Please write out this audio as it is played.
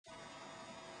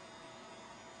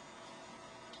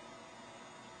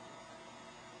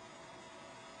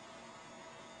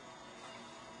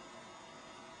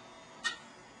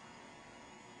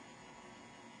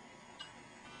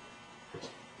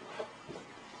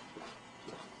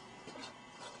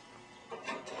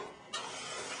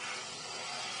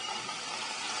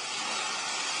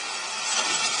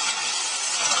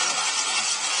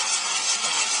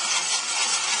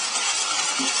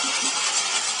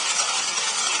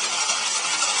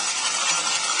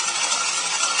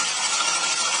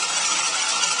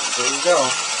There you go.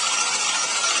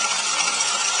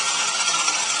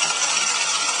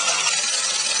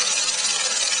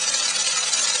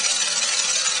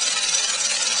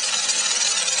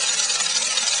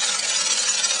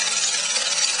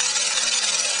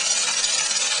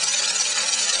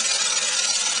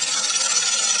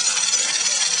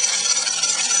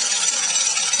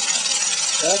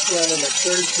 That's running at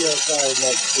 30 psi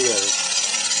next field.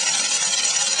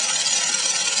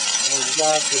 There's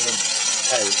lots of them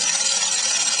tight.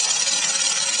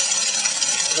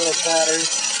 A little fatter,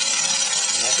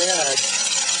 not bad.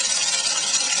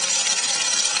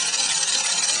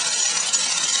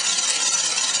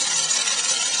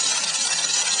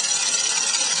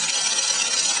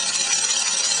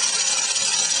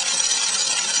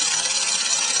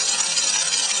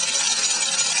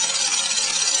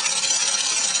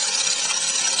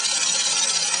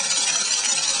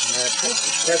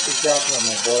 Pressure dropping on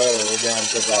my boiler, we're down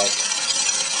to about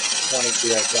 20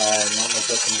 psi, and not much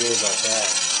I can do about that.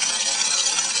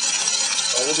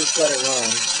 So we'll just let it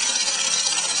run.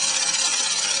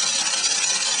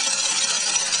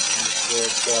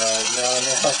 Now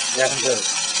it's down to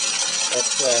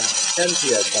that's 10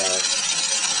 psi.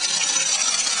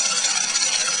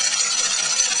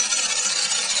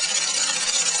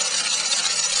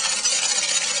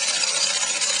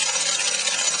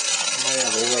 I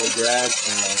have a little drag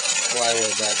from the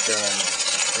flywheel back there on the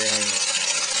bearing.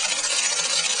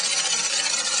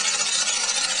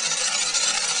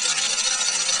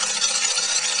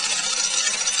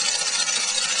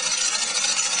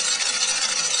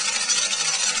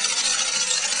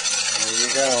 There you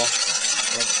go.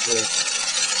 That's the.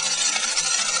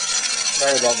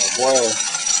 Sorry about my boiler.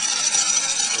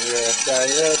 Yeah,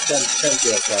 10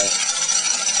 psi.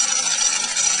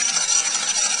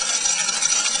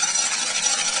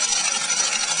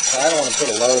 I don't want to put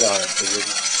a load on it because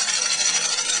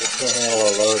it can't handle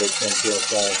a load at 10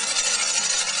 psi.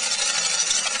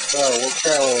 So we'll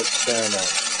try a little experiment.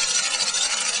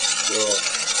 We'll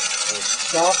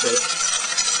stop it.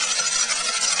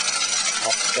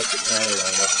 I'll set the counter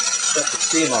on. We'll set the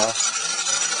steam off.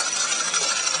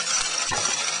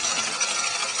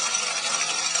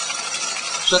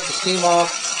 Shut the steam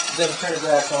off, then turn it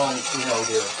back on and see how we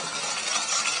do.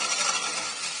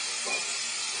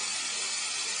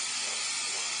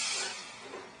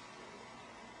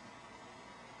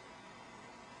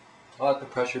 I'll let the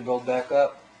pressure build back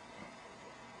up.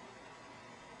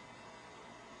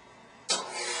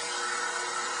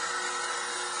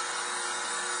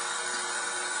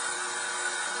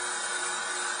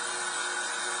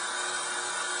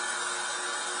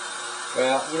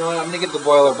 Well, you know what, I'm going to give the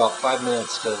boiler about 5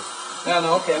 minutes to...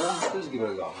 No, okay, well, let's give it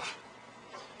a go.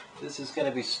 This is going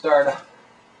to be started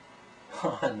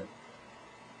on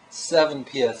 7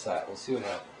 psi. We'll see what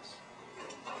happens.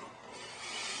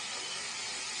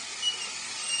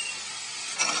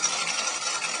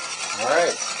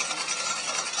 Alright.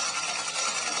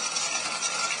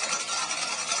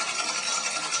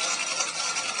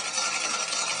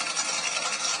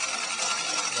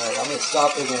 Alright, I'm going to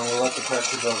stop it and we'll let the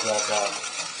pressure build back up.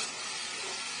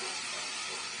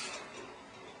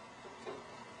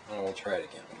 And we'll try it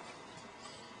again.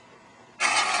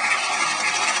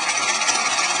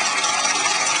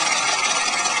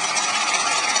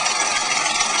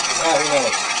 Who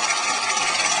knows?